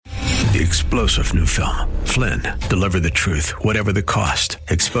The explosive new film, Flynn, deliver the truth, whatever the cost,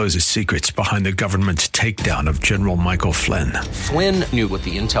 exposes secrets behind the government's takedown of General Michael Flynn. Flynn knew what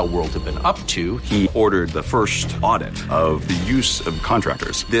the intel world had been up to. He ordered the first audit of the use of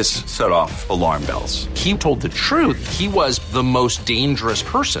contractors. This set off alarm bells. He told the truth. He was the most dangerous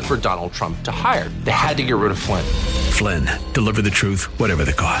person for Donald Trump to hire. They had to get rid of Flynn. Flynn, deliver the truth, whatever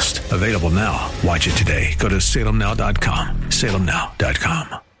the cost. Available now. Watch it today. Go to salemnow.com.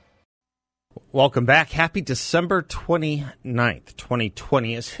 salemnow.com. Welcome back. Happy December 29th,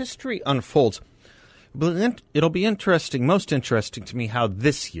 2020. As history unfolds, it'll be interesting, most interesting to me, how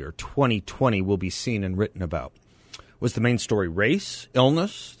this year, 2020, will be seen and written about. Was the main story race,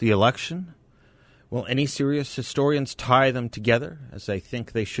 illness, the election? Will any serious historians tie them together, as I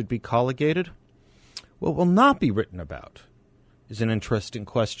think they should be colligated? What will not be written about is an interesting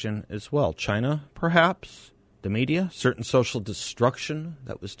question as well. China, perhaps? The media? Certain social destruction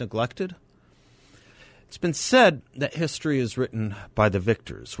that was neglected? It's been said that history is written by the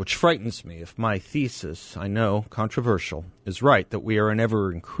victors, which frightens me if my thesis, I know, controversial, is right, that we are an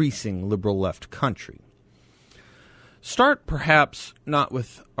ever-increasing liberal left country. Start, perhaps, not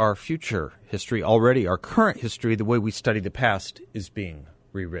with our future history. Already, our current history, the way we study the past, is being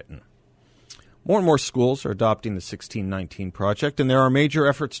rewritten. More and more schools are adopting the 1619 Project, and there are major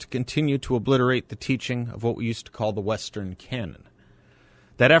efforts to continue to obliterate the teaching of what we used to call the Western canon.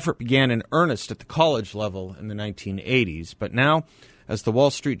 That effort began in earnest at the college level in the 1980s, but now, as the Wall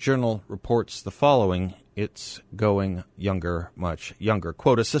Street Journal reports the following, it's going younger, much younger.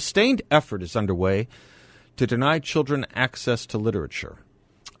 Quote, a sustained effort is underway to deny children access to literature.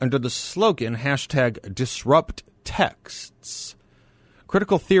 Under the slogan, #DisruptTexts,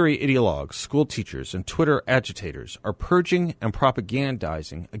 critical theory ideologues, school teachers, and Twitter agitators are purging and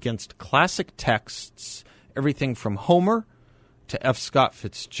propagandizing against classic texts, everything from Homer to F. Scott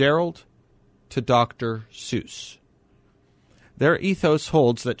Fitzgerald to Dr. Seuss. Their ethos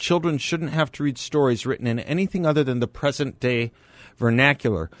holds that children shouldn't have to read stories written in anything other than the present-day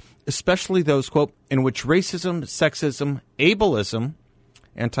vernacular, especially those, quote, in which racism, sexism, ableism,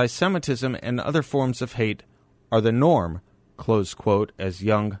 anti-Semitism, and other forms of hate are the norm, close quote, as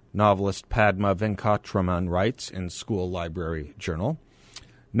young novelist Padma Venkatraman writes in School Library Journal.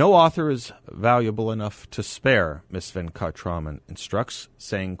 No author is valuable enough to spare, Miss Venkatraman instructs,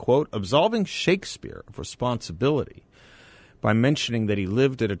 saying, quote, absolving Shakespeare of responsibility by mentioning that he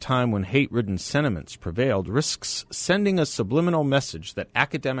lived at a time when hate-ridden sentiments prevailed risks sending a subliminal message that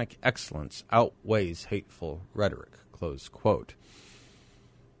academic excellence outweighs hateful rhetoric, close quote.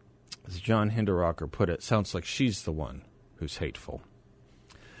 As John Hinderaker put it, sounds like she's the one who's hateful.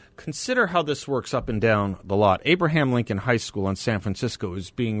 Consider how this works up and down the lot. Abraham Lincoln High School in San Francisco is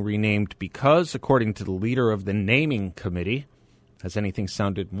being renamed because, according to the leader of the naming committee, has anything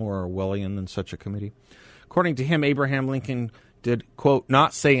sounded more Orwellian than such a committee? According to him, Abraham Lincoln did, quote,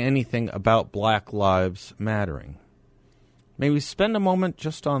 not say anything about Black Lives Mattering. May we spend a moment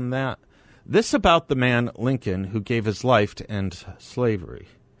just on that? This about the man Lincoln who gave his life to end slavery.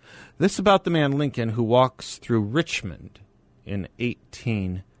 This about the man Lincoln who walks through Richmond in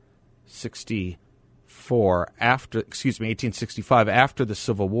 1865, after the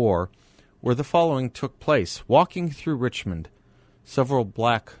Civil War, where the following took place. Walking through Richmond, several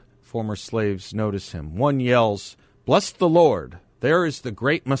black former slaves notice him. One yells, "Bless the Lord, there is the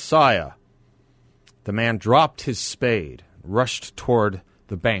great Messiah." The man dropped his spade, rushed toward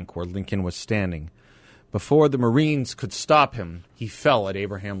the bank where Lincoln was standing. Before the Marines could stop him, he fell at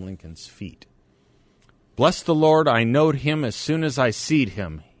Abraham Lincoln's feet. "Bless the Lord, I knowed him as soon as I seed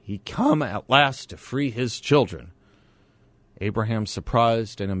him. He come at last to free his children." Abraham,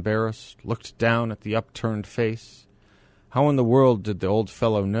 surprised and embarrassed, looked down at the upturned face. How in the world did the old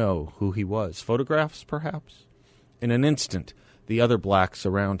fellow know who he was? Photographs, perhaps? In an instant, the other blacks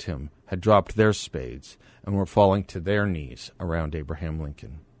around him had dropped their spades and were falling to their knees around Abraham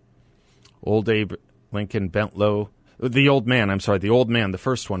Lincoln. Lincoln bent low. The old man, the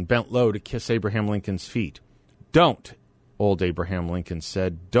first one, bent low to kiss Abraham Lincoln's feet. "Don't," old Abraham Lincoln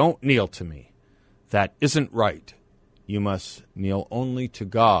said, "don't kneel to me. That isn't right. You must kneel only to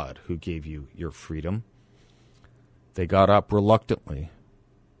God who gave you your freedom." They got up reluctantly,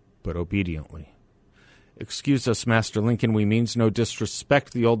 but obediently. "Excuse us, Master Lincoln, we means no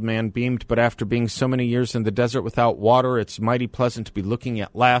disrespect," the old man beamed, "but after being so many years in the desert without water, it's mighty pleasant to be looking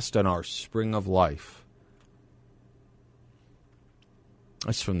at last on our spring of life."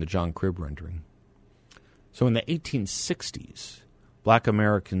 That's from the John Cribb rendering. So in the 1860s, black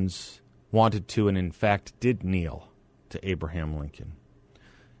Americans wanted to and in fact did kneel to Abraham Lincoln.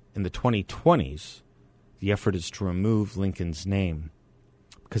 In the 2020s, the effort is to remove Lincoln's name,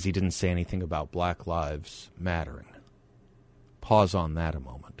 because he didn't say anything about Black Lives Mattering. Pause on that a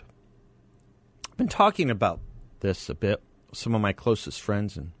moment. I've been talking about this a bit with some of my closest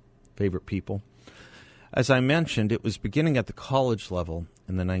friends and favorite people. As I mentioned, it was beginning at the college level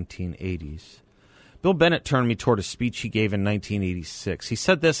in the 1980s. Bill Bennett turned me toward a speech he gave in 1986. He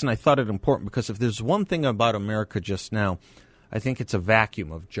said this, and I thought it important because if there's one thing about America just now, I think it's a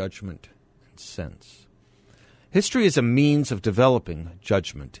vacuum of judgment and sense. History is a means of developing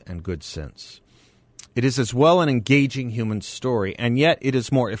judgment and good sense. It is as well an engaging human story, and yet it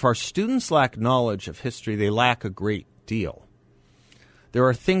is more. If our students lack knowledge of history, they lack a great deal. There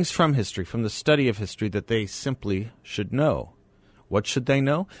are things from history, from the study of history, that they simply should know. What should they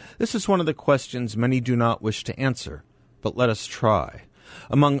know? This is one of the questions many do not wish to answer, but let us try.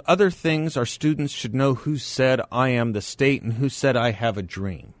 Among other things, our students should know who said, "I am the state," and who said, "I have a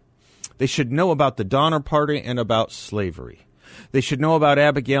dream." They should know about the Donner Party and about slavery. They should know about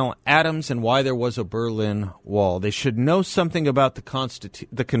Abigail Adams and why there was a Berlin Wall. They should know something about the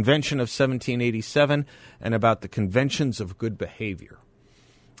Convention of 1787 and about the Conventions of Good Behavior.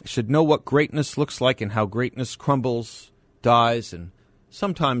 They should know what greatness looks like and how greatness crumbles, dies, and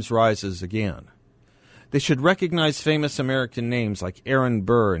sometimes rises again. They should recognize famous American names like Aaron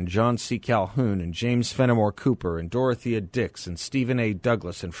Burr and John C. Calhoun and James Fenimore Cooper and Dorothea Dix and Stephen A.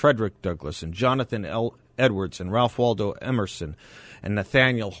 Douglas and Frederick Douglass and Jonathan L. Edwards and Ralph Waldo Emerson and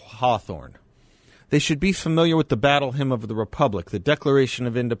Nathaniel Hawthorne. They should be familiar with the Battle Hymn of the Republic, the Declaration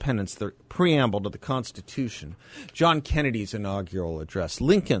of Independence, the preamble to the Constitution, John Kennedy's inaugural address,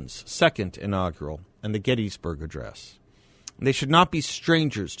 Lincoln's second inaugural, and the Gettysburg Address. They should not be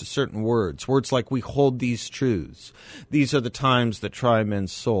strangers to certain words like "we hold these truths." "These are the times that try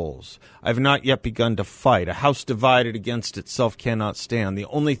men's souls." "I've not yet begun to fight." "A house divided against itself cannot stand." "The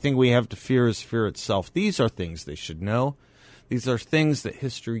only thing we have to fear is fear itself." These are things they should know. These are things that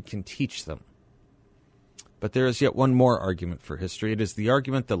history can teach them. But there is yet one more argument for history. It is the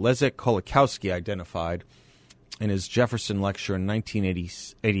argument that Leszek Kolakowski identified in his Jefferson lecture in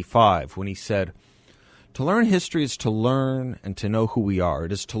 1985 when he said, "To learn history is to learn and to know who we are.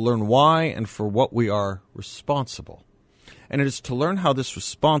 It is to learn why and for what we are responsible. And it is to learn how this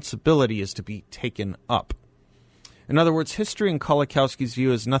responsibility is to be taken up." In other words, history in Kolakowski's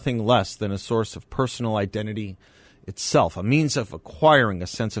view is nothing less than a source of personal identity itself, a means of acquiring a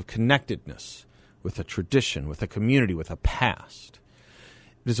sense of connectedness with a tradition, with a community, with a past.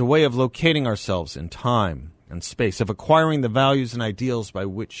 It is a way of locating ourselves in time and space, of acquiring the values and ideals by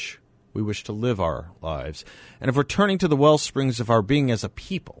which we wish to live our lives, and of returning to the well springs of our being as a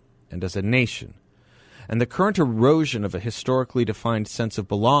people and as a nation. And the current erosion of a historically defined sense of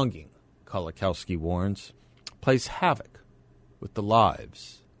belonging, Kolakowski warns, plays havoc with the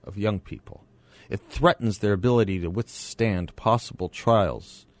lives of young people. It threatens their ability to withstand possible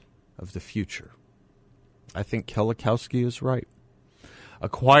trials of the future. I think Kolakowski is right.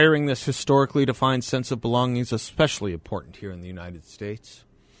 Acquiring this historically defined sense of belonging is especially important here in the United States.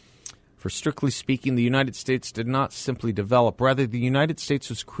 For strictly speaking, the United States did not simply develop. Rather, the United States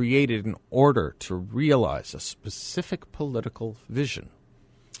was created in order to realize a specific political vision.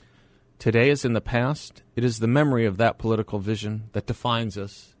 Today, as in the past, it is the memory of that political vision that defines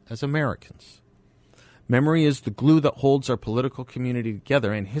us as Americans. Memory is the glue that holds our political community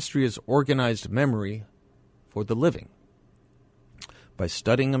together, and history is organized memory for the living. By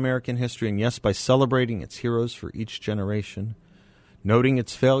studying American history, and yes, by celebrating its heroes for each generation, noting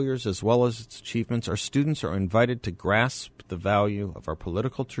its failures as well as its achievements, our students are invited to grasp the value of our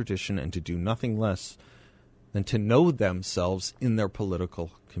political tradition and to do nothing less than to know themselves in their political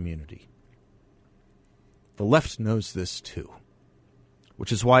community. The left knows this too,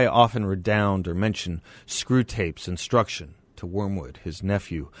 which is why I often redound or mention Screwtape's instruction to Wormwood, his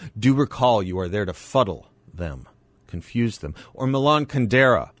nephew, "Do recall you are there to fuddle them, confuse them." Or Milan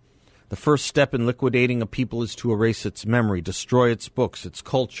Kundera, "The first step in liquidating a people is to erase its memory, destroy its books, its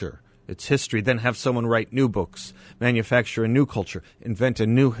culture, its history, then have someone write new books, manufacture a new culture, invent a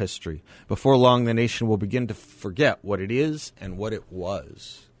new history. Before long, the nation will begin to forget what it is and what it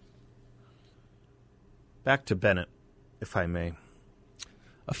was." Back to Bennett, if I may.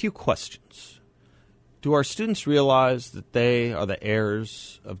 A few questions. Do our students realize that they are the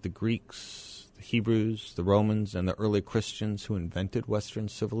heirs of the Greeks, the Hebrews, the Romans, and the early Christians who invented Western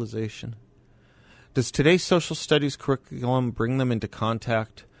civilization? Does today's social studies curriculum bring them into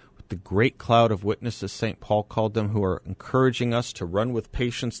contact with the great cloud of witnesses St. Paul called them, who are encouraging us to run with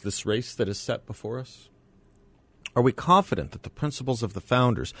patience this race that is set before us? Are we confident that the principles of the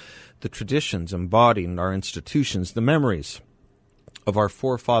founders, the traditions embodied in our institutions, the memories of our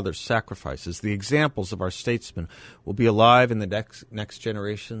forefathers' sacrifices, the examples of our statesmen, will be alive in the next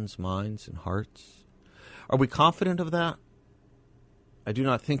generation's minds and hearts? Are we confident of that? I do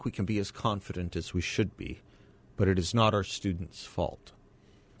not think we can be as confident as we should be, but it is not our students' fault.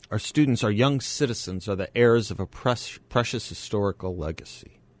 Our students, our young citizens, are the heirs of a precious historical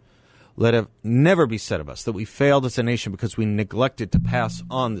legacy. Let it never be said of us that we failed as a nation because we neglected to pass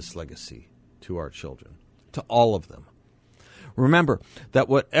on this legacy to our children, to all of them. Remember that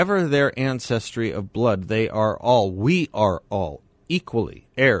whatever their ancestry of blood, we are all equally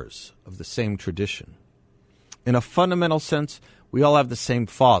heirs of the same tradition. In a fundamental sense, we all have the same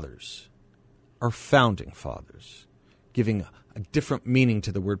fathers, our founding fathers, giving a different meaning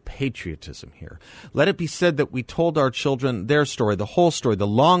to the word patriotism here. Let it be said that we told our children their story, the whole story, the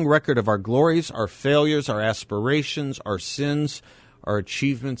long record of our glories, our failures, our aspirations, our sins, our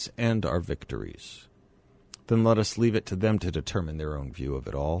achievements, and our victories. Then let us leave it to them to determine their own view of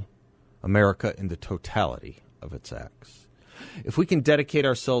it all, America in the totality of its acts. If we can dedicate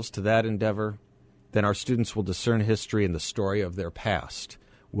ourselves to that endeavor, then our students will discern history, and the story of their past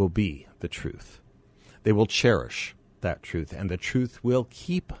will be the truth. They will cherish that truth, and the truth will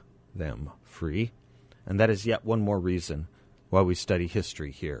keep them free. And that is yet one more reason why we study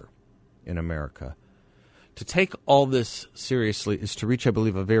history here in America. To take all this seriously is to reach, I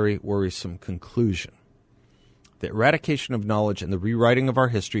believe, a very worrisome conclusion. The eradication of knowledge and the rewriting of our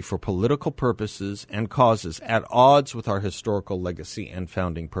history for political purposes and causes at odds with our historical legacy and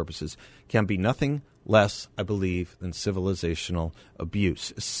founding purposes can be nothing less, I believe, than civilizational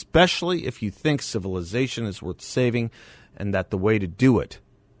abuse, especially if you think civilization is worth saving and that the way to do it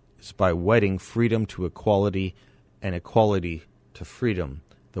is by wedding freedom to equality and equality to freedom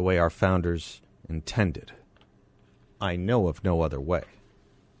the way our founders intended. I know of no other way.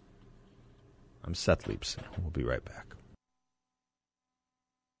 I'm Seth Leibsohn. We'll be right back.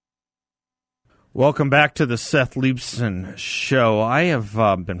 Welcome back to the Seth Leibsohn Show. I have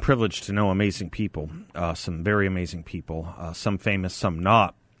been privileged to know amazing people, some very amazing people, some famous, some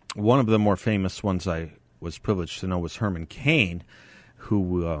not. One of the more famous ones I was privileged to know was Herman Cain, who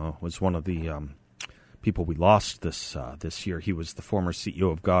was one of the people we lost this year. He was the former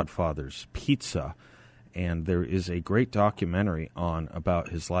CEO of Godfather's Pizza. And there is a great documentary about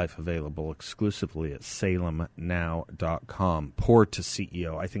his life available exclusively at salemnow.com. Poor to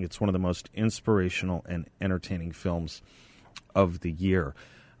CEO. I think it's one of the most inspirational and entertaining films of the year.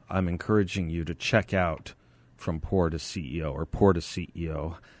 I'm encouraging you to check out From Poor to CEO, or Poor to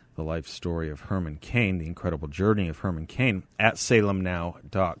CEO, the life story of Herman Cain, the incredible journey of Herman Cain, at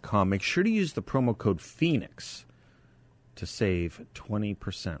salemnow.com. Make sure to use the promo code PHOENIX to save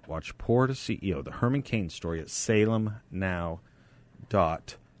 20%. Watch Poor to CEO, the Herman Cain story, at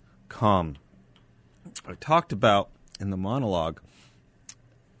salemnow.com. I talked about in the monologue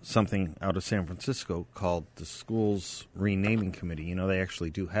something out of San Francisco called the Schools Renaming Committee. You know, they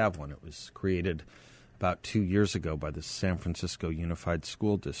actually do have one. It was created about 2 years ago by the San Francisco Unified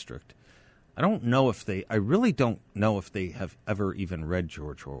School District. I really don't know if they have ever even read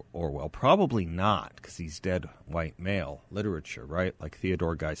George Orwell. Probably not, because he's dead white male literature, right? Like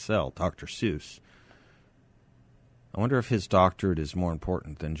Theodore Geisel, Dr. Seuss. I wonder if his doctorate is more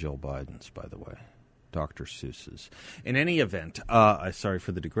important than Jill Biden's, by the way. Dr. Seuss's. In any event, sorry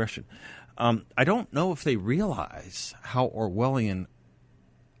for the digression. I don't know if they realize how Orwellian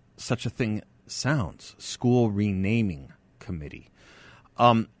such a thing sounds. School Renaming Committee.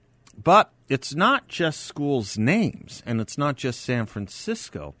 But it's not just schools' names, and it's not just San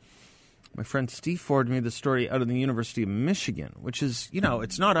Francisco. My friend Steve forwarded me the story out of the University of Michigan, which is,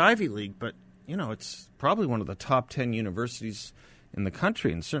 it's not Ivy League, but, it's probably one of the top 10 universities in the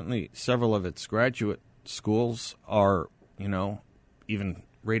country, and certainly several of its graduate schools are, even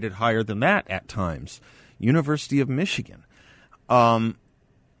rated higher than that at times. University of Michigan.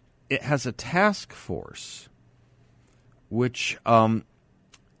 It has a task force which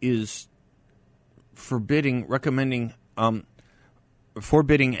is forbidding and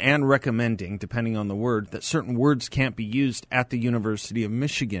recommending, depending on the word, that certain words can't be used at the University of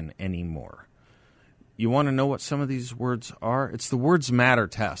Michigan anymore. You want to know what some of these words are? It's the Words Matter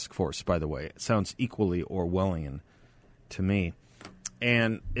Task Force, by the way. It sounds equally Orwellian to me.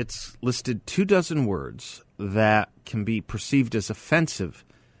 And it's listed 24 words that can be perceived as offensive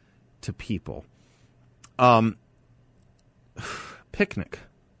to people. Picnic.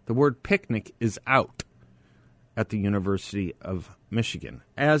 The word picnic is out at the University of Michigan,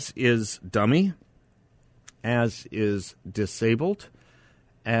 as is dummy, as is disabled,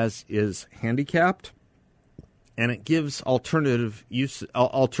 as is handicapped, and it gives alternative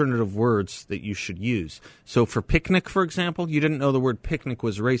words that you should use. So for picnic, for example, you didn't know the word picnic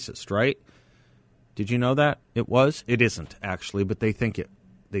was racist, right? Did you know that? It was? It isn't, actually, but they think it.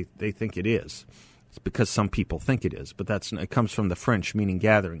 They think it is. It's because some people think it is, but it comes from the French, meaning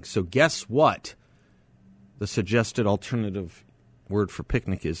gathering. So guess what? The suggested alternative word for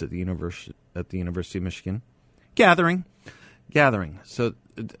picnic is at the University of Michigan. Gathering. So,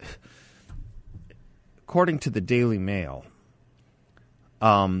 according to the Daily Mail,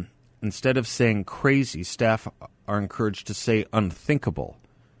 instead of saying crazy, staff are encouraged to say unthinkable,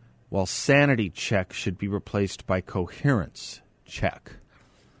 while sanity check should be replaced by coherence check.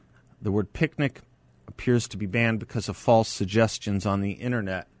 The word picnic appears to be banned because of false suggestions on the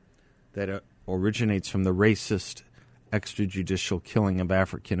internet that originates from the racist extrajudicial killing of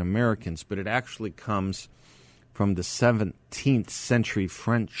African Americans, but it actually comes from the 17th century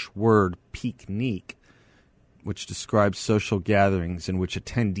French word pique-nique, which describes social gatherings in which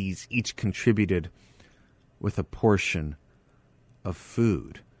attendees each contributed with a portion of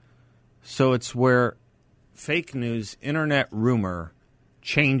food. So it's where fake news, internet rumor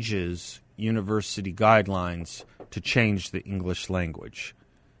changes university guidelines to change the English language.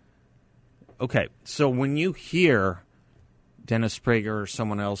 Okay, so when you hear Dennis Prager or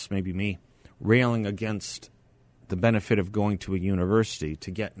someone else, maybe me, railing against the benefit of going to a university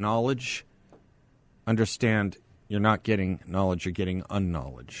to get knowledge, understand you're not getting knowledge, you're getting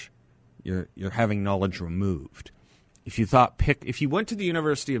unknowledge. You're having knowledge removed. If you went to the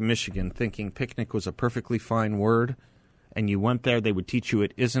University of Michigan thinking picnic was a perfectly fine word, and you went there, they would teach you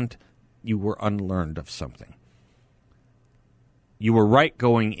it isn't, you were unlearned of something. You were right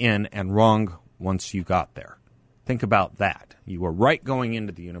going in and wrong once you got there. Think about that. You were right going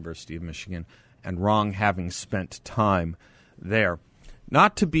into the University of Michigan and wrong having spent time there.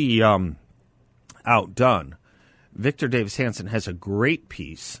 Not to be outdone, Victor Davis Hanson has a great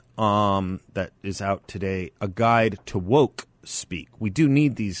piece that is out today, A Guide to Woke Speak. We do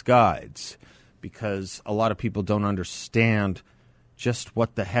need these guides because a lot of people don't understand just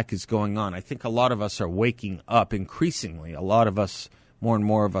what the heck is going on. I think a lot of us are waking up increasingly. More and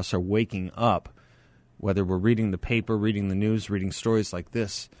more of us are waking up, whether we're reading the paper, reading the news, reading stories like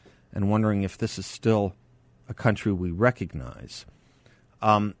this, and wondering if this is still a country we recognize.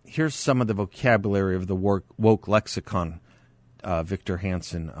 Here's some of the vocabulary of the woke lexicon Victor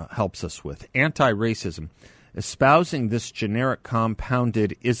Hanson helps us with. Anti-racism. Espousing this generic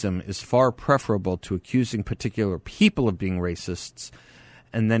compounded ism is far preferable to accusing particular people of being racists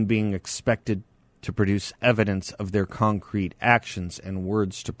and then being expected to produce evidence of their concrete actions and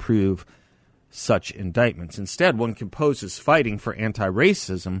words to prove such indictments. Instead, one composes fighting for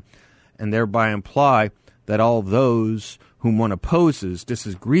anti-racism and thereby imply that all those whom one opposes,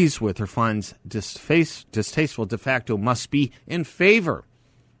 disagrees with, or finds distasteful de facto must be in favor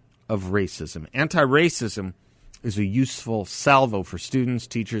of racism. Anti-racism is a useful salvo for students,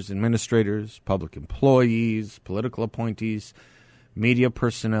 teachers, administrators, public employees, political appointees, media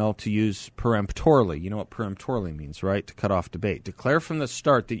personnel to use peremptorily. You know what peremptorily means, right? To cut off debate. Declare from the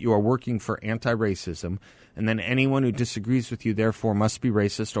start that you are working for anti-racism, and then anyone who disagrees with you therefore must be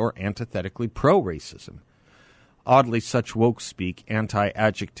racist or antithetically pro-racism. Oddly, such woke speak,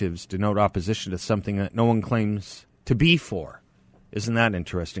 anti-adjectives denote opposition to something that no one claims to be for. Isn't that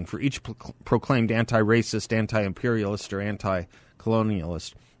interesting? For each proclaimed anti-racist, anti-imperialist, or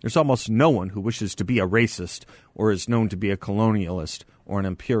anti-colonialist, there's almost no one who wishes to be a racist or is known to be a colonialist or an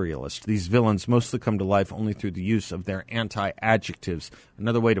imperialist. These villains mostly come to life only through the use of their anti-adjectives.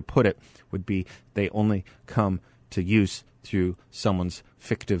 Another way to put it would be they only come to use through someone's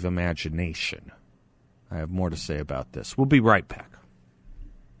fictive imagination. I have more to say about this. We'll be right back.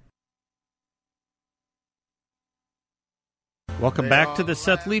 Welcome back to the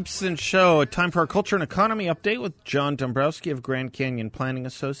Seth Leibsohn Show. Time for our culture and economy update with John Dombrowski of Grand Canyon Planning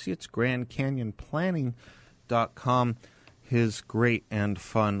Associates, grandcanyonplanning.com, his great and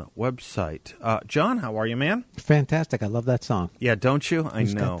fun website. John, how are you, man? Fantastic. I love that song. Yeah, don't you? I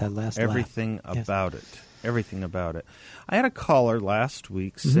know. Got that last Everything laugh. about it. Everything about it. I had a caller last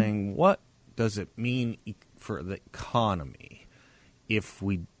week saying, what does it mean for the economy if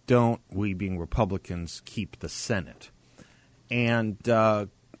we being Republicans, keep the Senate? And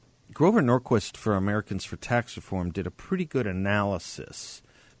Grover Norquist for Americans for Tax Reform did a pretty good analysis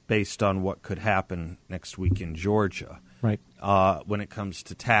based on what could happen next week in Georgia, right? When it comes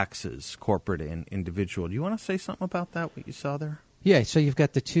to taxes, corporate and individual. Do you want to say something about that, what you saw there? Yeah, so you've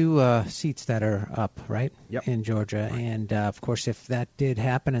got the two seats that are up, right, Yep. in Georgia. Right. And, of course, if that did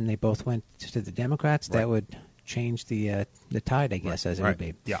happen and they both went to the Democrats, that would change the tide, I guess, as it would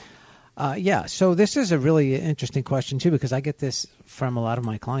be. Yeah. Yeah, so this is a really interesting question, too, because I get this from a lot of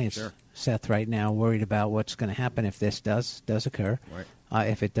my clients, Sure. Seth, right now, worried about what's going to happen if this does occur. Right.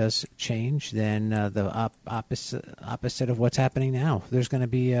 If it does change, then the opposite of what's happening now. There's going to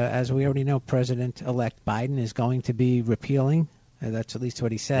be, as we already know, President-elect Biden is going to be repealing, that's at least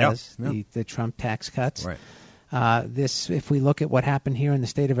what he says, Yep. the Trump tax cuts. Right. If we look at what happened here in the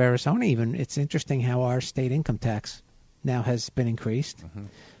state of Arizona even, it's interesting how our state income tax now has been increased.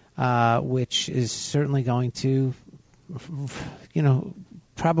 Which is certainly going to,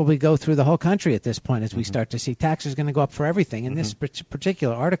 probably go through the whole country at this point as we start to see taxes going to go up for everything. In this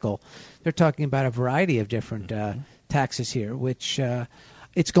particular article, they're talking about a variety of different taxes here, which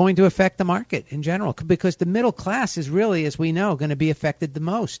it's going to affect the market in general because the middle class is really, as we know, going to be affected the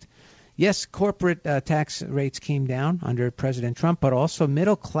most. Yes, corporate tax rates came down under President Trump, but also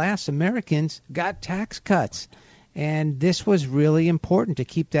middle class Americans got tax cuts. And this was really important to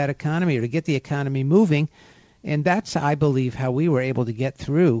keep that economy or to get the economy moving. And that's, I believe, how we were able to get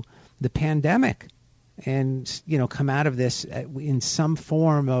through the pandemic and, come out of this in some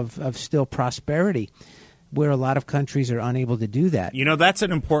form of still prosperity, where a lot of countries are unable to do that. That's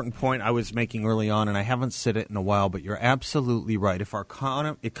an important point I was making early on, and I haven't said it in a while, but you're absolutely right. If our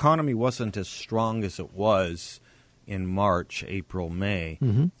economy wasn't as strong as it was in March, April, May,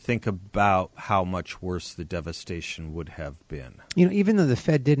 think about how much worse the devastation would have been. Even though the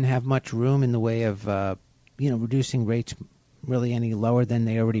Fed didn't have much room in the way of, reducing rates really any lower than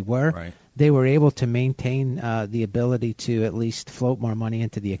they already were, right. They were able to maintain the ability to at least float more money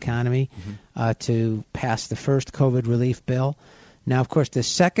into the economy to pass the first COVID relief bill. Now, of course, the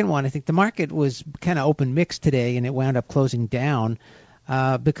second one, I think the market was kind of open mixed today, and it wound up closing down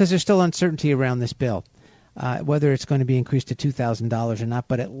because there's still uncertainty around this bill. Whether it's going to be increased to $2,000 or not,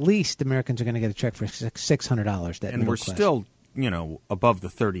 but at least Americans are going to get a check for $600. And we're still, above the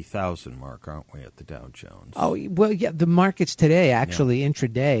 30,000 mark, aren't we, at the Dow Jones? Oh, well, yeah, the markets today, actually,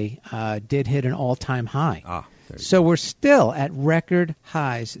 intraday, did hit an all-time high. So we're still at record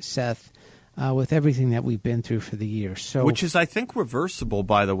highs, Seth, with everything that we've been through for the year. So, which is, I think, reversible,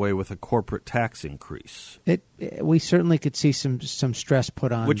 by the way, with a corporate tax increase. We certainly could see some stress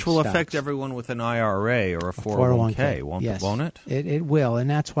put on which will stocks. affect everyone with an IRA or a 401k, won't it? It will, and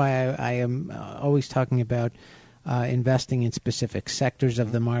that's why I am always talking about investing in specific sectors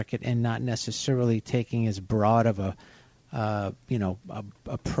of the market and not necessarily taking as broad of a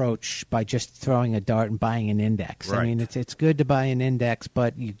approach by just throwing a dart and buying an index. Right. I mean, it's good to buy an index,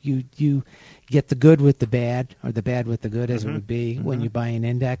 but you get the good with the bad, or the bad with the good, as it would be when you buy an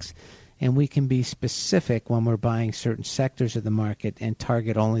index. And we can be specific when we're buying certain sectors of the market and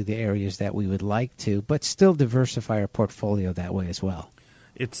target only the areas that we would like to, but still diversify our portfolio that way as well.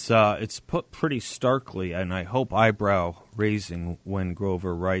 It's put pretty starkly, and I hope eyebrow-raising when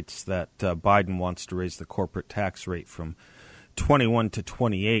Grover writes that Biden wants to raise the corporate tax rate from 21 to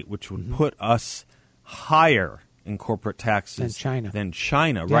 28, which would put us higher in corporate taxes than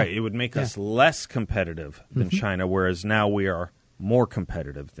China. Right. It would make us less competitive than China, whereas now we are more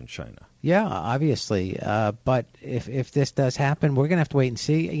competitive than China. Yeah, obviously. But if this does happen, we're going to have to wait and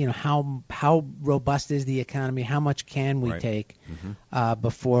see. How robust is the economy? How much can we take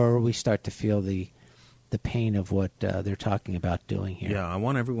before we start to feel the pain of what they're talking about doing here? Yeah, I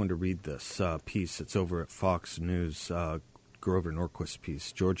want everyone to read this piece. It's over at Fox News. Grover Norquist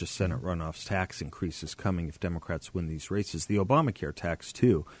piece. Georgia Senate runoffs, tax increases coming if Democrats win these races. The Obamacare tax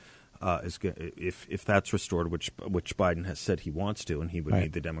too. If that's restored, which Biden has said he wants to, and he would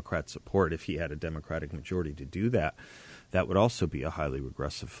need the Democrat support if he had a Democratic majority to do that, that would also be a highly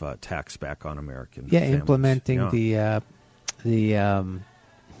regressive tax back on American families. Implementing the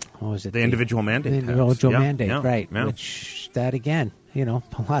what was it? The individual mandate. The individual mandate, right? Yeah. Which that again, a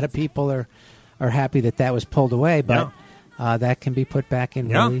lot of people are happy that was pulled away, but. That can be put back in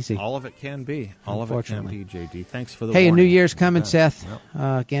real easy. All of it can be. All of it can be, JD. Thanks for the warning. A New Year's coming, Seth. Yep.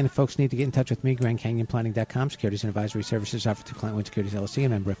 Again, if folks need to get in touch with me, GrandCanyonPlanning.com. Securities and advisory services offered through Client One Securities LLC, a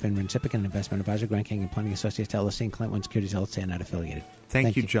member of FINRA SIPC, an investment advisor, Grand Canyon Planning Associates LLC, and Client One Securities LLC, and not affiliated.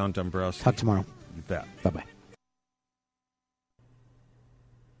 Thank you, John Dombrowski. Talk tomorrow. You bet. Bye-bye.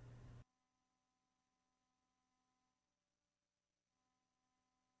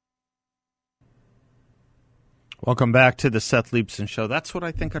 Welcome back to the Seth Leibsohn Show. That's what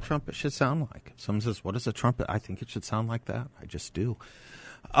I think a trumpet should sound like. Someone says, what is a trumpet? I think it should sound like that. I just do.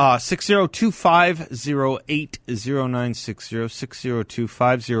 602-508-0960,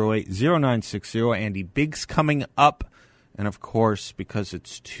 602-508-0960. Andy Biggs coming up. And, of course, because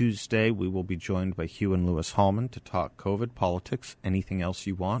it's Tuesday, we will be joined by Hugh and Lewis Hallman to talk COVID, politics, anything else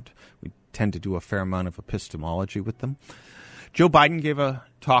you want. We tend to do a fair amount of epistemology with them. Joe Biden gave a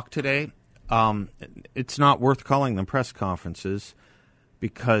talk today. It's not worth calling them press conferences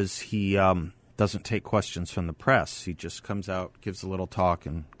because he doesn't take questions from the press. He just comes out, gives a little talk,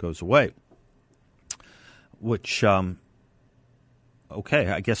 and goes away. Which, okay,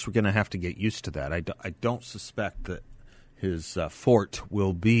 I guess we're going to have to get used to that. I don't suspect that his fort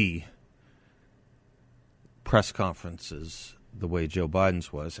will be press conferences the way Joe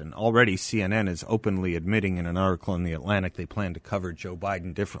Biden's was. And already CNN is openly admitting in an article in The Atlantic they plan to cover Joe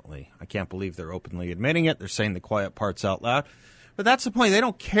Biden differently. I can't believe they're openly admitting it. They're saying the quiet parts out loud. But that's the point. They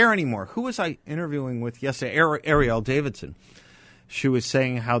don't care anymore. Who was I interviewing with yesterday? Ariel Davidson. She was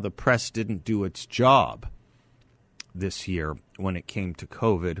saying how the press didn't do its job this year when it came to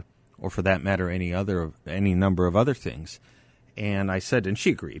COVID, or for that matter, any number of other things. And I said, and she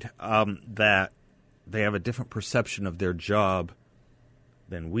agreed, that they have a different perception of their job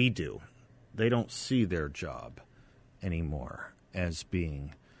than we do. They don't see their job anymore as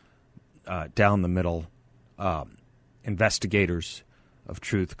being down the middle investigators of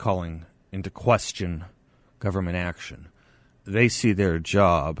truth calling into question government action. They see their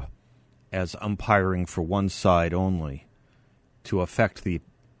job as umpiring for one side only to affect the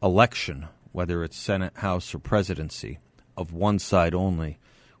election, whether it's Senate, House, or presidency, of one side only,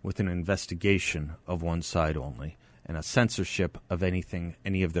 with an investigation of one side only, and a censorship of anything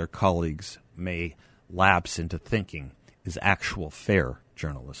any of their colleagues may lapse into thinking is actual fair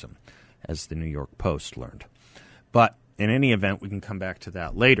journalism, as the New York Post learned. But in any event, we can come back to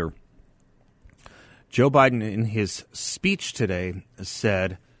that later. Joe Biden, in his speech today,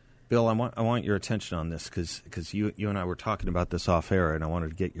 said, Bill, I want your attention on this because you and I were talking about this off air, and I wanted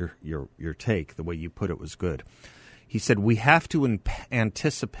to get your take. The way you put it was good. He said, we have to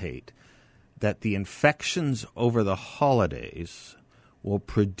anticipate that the infections over the holidays will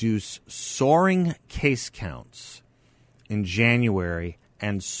produce soaring case counts in January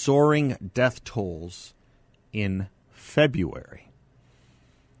and soaring death tolls in February.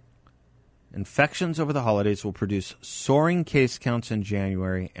 Infections over the holidays will produce soaring case counts in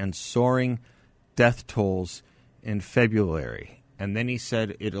January and soaring death tolls in February. And then he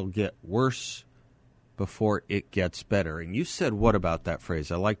said it'll get worse before it gets better. And you said what about that phrase?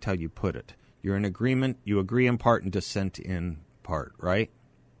 I liked how you put it. You're in agreement. You agree in part and dissent in part, right?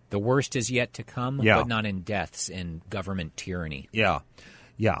 The worst is yet to come, but not in deaths, in government tyranny. Yeah.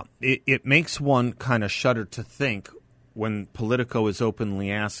 It makes one kind of shudder to think when Politico is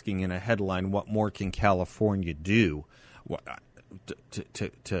openly asking in a headline, what more can California do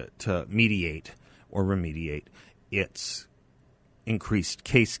to mediate or remediate its increased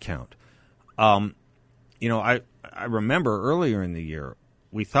case count. I remember earlier in the year,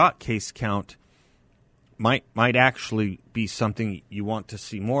 we thought case count might actually be something you want to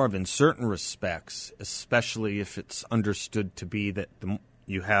see more of in certain respects, especially if it's understood to be that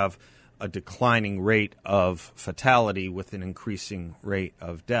you have a declining rate of fatality with an increasing rate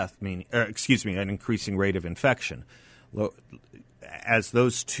of death, an increasing rate of infection. As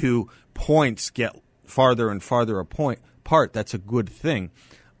those 2 points get farther and farther apart, that's a good thing.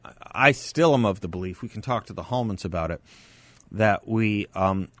 I still am of the belief, we can talk to the Hallmans about it, that we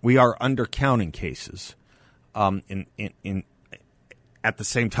are undercounting cases. At the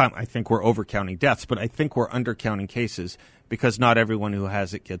same time, I think we're overcounting deaths, but I think we're undercounting cases because not everyone who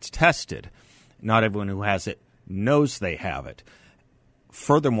has it gets tested. Not everyone who has it knows they have it.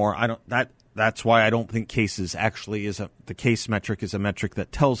 Furthermore, that's why I don't think cases actually the case metric is a metric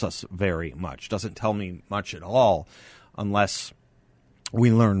that tells us very much. Doesn't tell me much at all unless we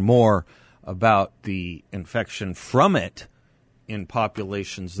learn more about the infection from it in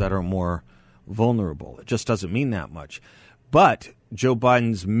populations that are more vulnerable. It just doesn't mean that much. But Joe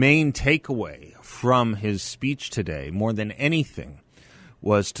Biden's main takeaway from his speech today, more than anything,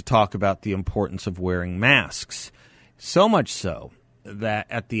 was to talk about the importance of wearing masks. So much so that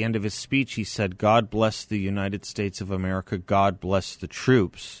at the end of his speech he said, God bless the United States of America, God bless the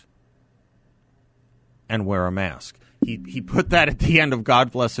troops, and wear a mask. He put that at the end of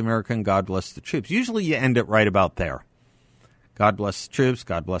God bless America and God bless the troops. Usually you end it right about there. God bless the troops,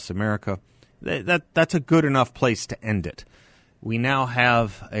 God bless America. That's a good enough place to end it. We now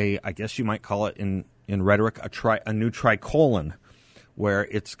have I guess you might call it in rhetoric, a new tricolon, where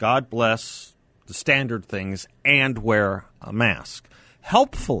it's God bless the standard things and wear a mask.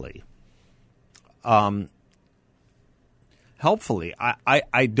 Helpfully, I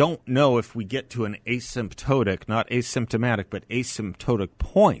don't know if we get to an asymptotic, not asymptomatic, but asymptotic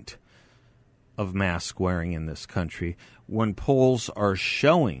point of mask wearing in this country when polls are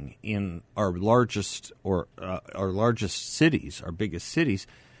showing in our largest cities, our biggest cities,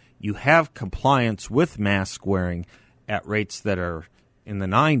 you have compliance with mask wearing at rates that are in the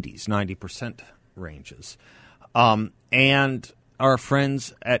 90% ranges. And our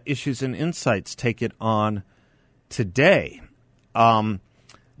friends at Issues and Insights take it on today,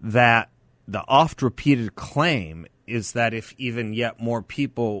 that the oft-repeated claim is that if even yet more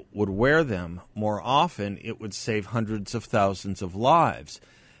people would wear them more often, it would save hundreds of thousands of lives.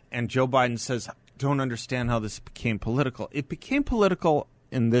 And Joe Biden says, don't understand how this became political. It became political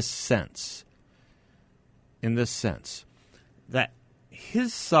in this sense, that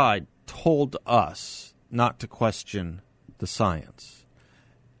his side told us not to question the science.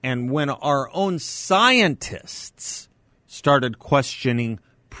 And when our own scientists started questioning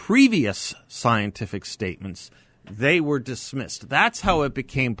previous scientific statements, they were dismissed. That's how it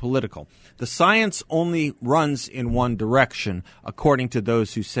became political. The science only runs in one direction, according to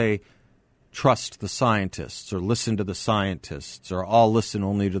those who say, trust the scientists, or listen to the scientists, or I'll listen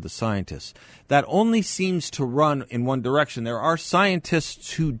only to the scientists. That only seems to run in one direction. There are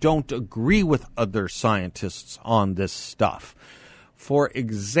scientists who don't agree with other scientists on this stuff. For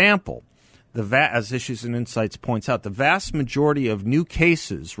example, as Issues and Insights points out, the vast majority of new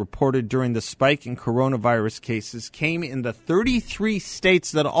cases reported during the spike in coronavirus cases came in the 33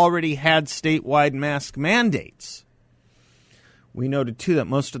 states that already had statewide mask mandates. We noted, too, that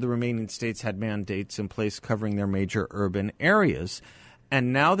most of the remaining states had mandates in place covering their major urban areas.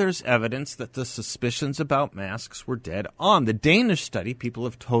 And now there's evidence that the suspicions about masks were dead on. The Danish study people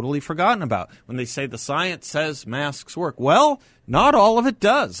have totally forgotten about when they say the science says masks work. Well, not all of it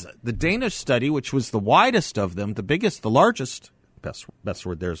does. The Danish study, which was the widest of them, the biggest, the largest, best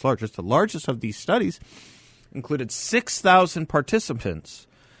word there is largest, the largest of these studies, included 6,000 participants,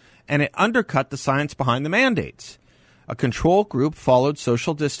 and it undercut the science behind the mandates. A control group followed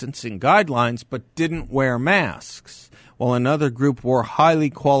social distancing guidelines but didn't wear masks, while another group wore highly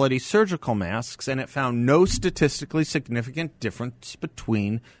quality surgical masks, and it found no statistically significant difference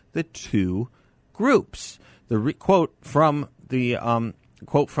between the two groups. The quote from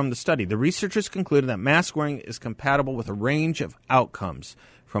the study: the researchers concluded that mask wearing is compatible with a range of outcomes,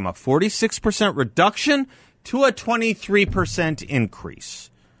 from a 46% reduction to a 23% increase.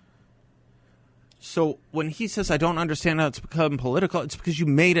 So when he says, I don't understand how it's become political, it's because you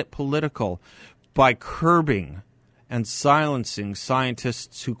made it political by curbing and silencing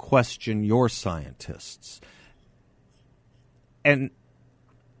scientists who question your scientists. And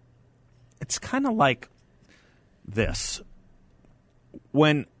it's kind of like this.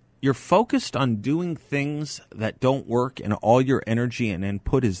 When you're focused on doing things that don't work and all your energy and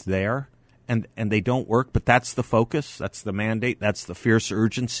input is there and they don't work, but that's the focus, that's the mandate, that's the fierce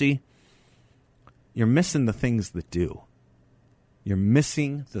urgency, you're missing the things that do. You're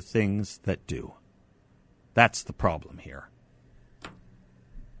missing the things that do. That's the problem here.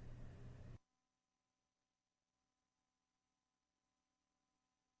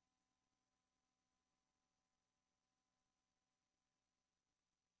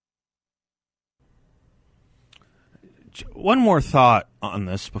 One more thought on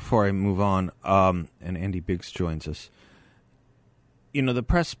this before I move on, and Andy Biggs joins us. You know, the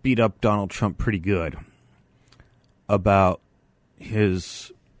press beat up Donald Trump pretty good about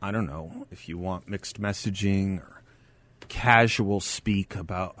his, I don't know, if you want mixed messaging or casual speak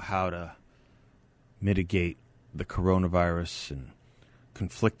about how to mitigate the coronavirus and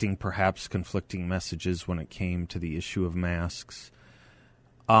conflicting messages when it came to the issue of masks.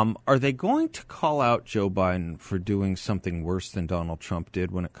 Are they going to call out Joe Biden for doing something worse than Donald Trump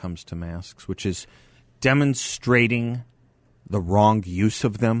did when it comes to masks, which is demonstrating the wrong use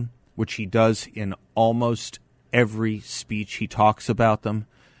of them, which he does in almost every speech he talks about them?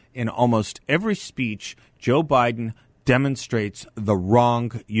 In almost every speech, Joe Biden demonstrates the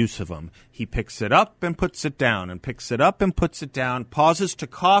wrong use of them. He picks it up and puts it down, and picks it up and puts it down, pauses to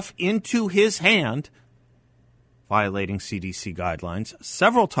cough into his hand, violating CDC guidelines,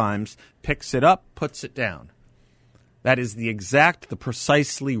 several times, picks it up, puts it down. That is the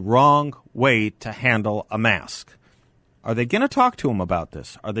precisely wrong way to handle a mask. Are they going to talk to him about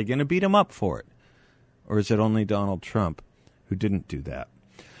this? Are they going to beat him up for it? Or is it only Donald Trump who didn't do that?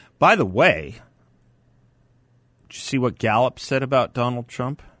 By the way, did you see what Gallup said about Donald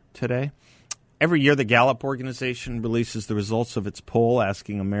Trump today? Every year, the Gallup organization releases the results of its poll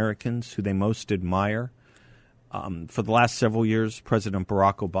asking Americans who they most admire. For the last several years, President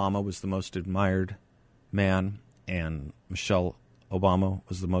Barack Obama was the most admired man, and Michelle Obama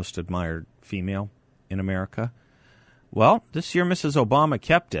was the most admired female in America. Well, this year, Mrs. Obama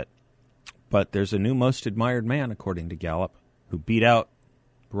kept it, but there's a new most admired man, according to Gallup, who beat out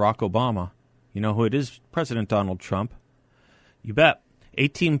Barack Obama. You know who it is? President Donald Trump. You bet.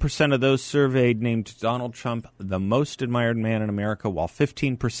 18% of those surveyed named Donald Trump the most admired man in America, while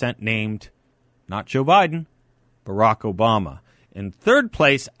 15% named not Joe Biden, Barack Obama. In third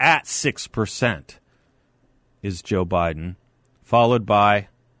place at 6% is Joe Biden, followed by,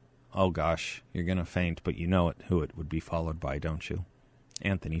 oh gosh, you're going to faint, but you know who it would be followed by, don't you?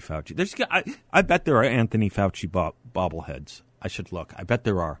 Anthony Fauci. I bet there are Anthony Fauci bobbleheads. I should look. I bet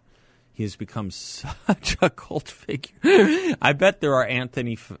there are. He has become such a cult figure. I bet there are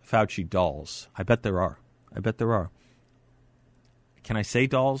Anthony Fauci dolls. I bet there are. Can I say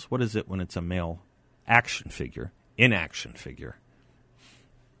dolls? What is it when it's a male action figure? In-action figure.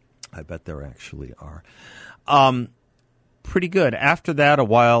 I bet there actually are. Pretty good. After that, a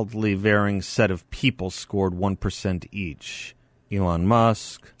wildly varying set of people scored 1% each. Elon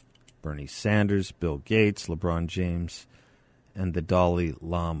Musk, Bernie Sanders, Bill Gates, LeBron James, and the Dalai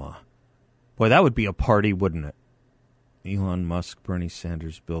Lama. Boy, that would be a party, wouldn't it? Elon Musk, Bernie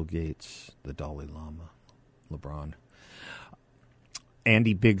Sanders, Bill Gates, the Dalai Lama, LeBron.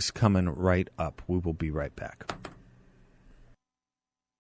 Andy Biggs coming right up. We will be right back.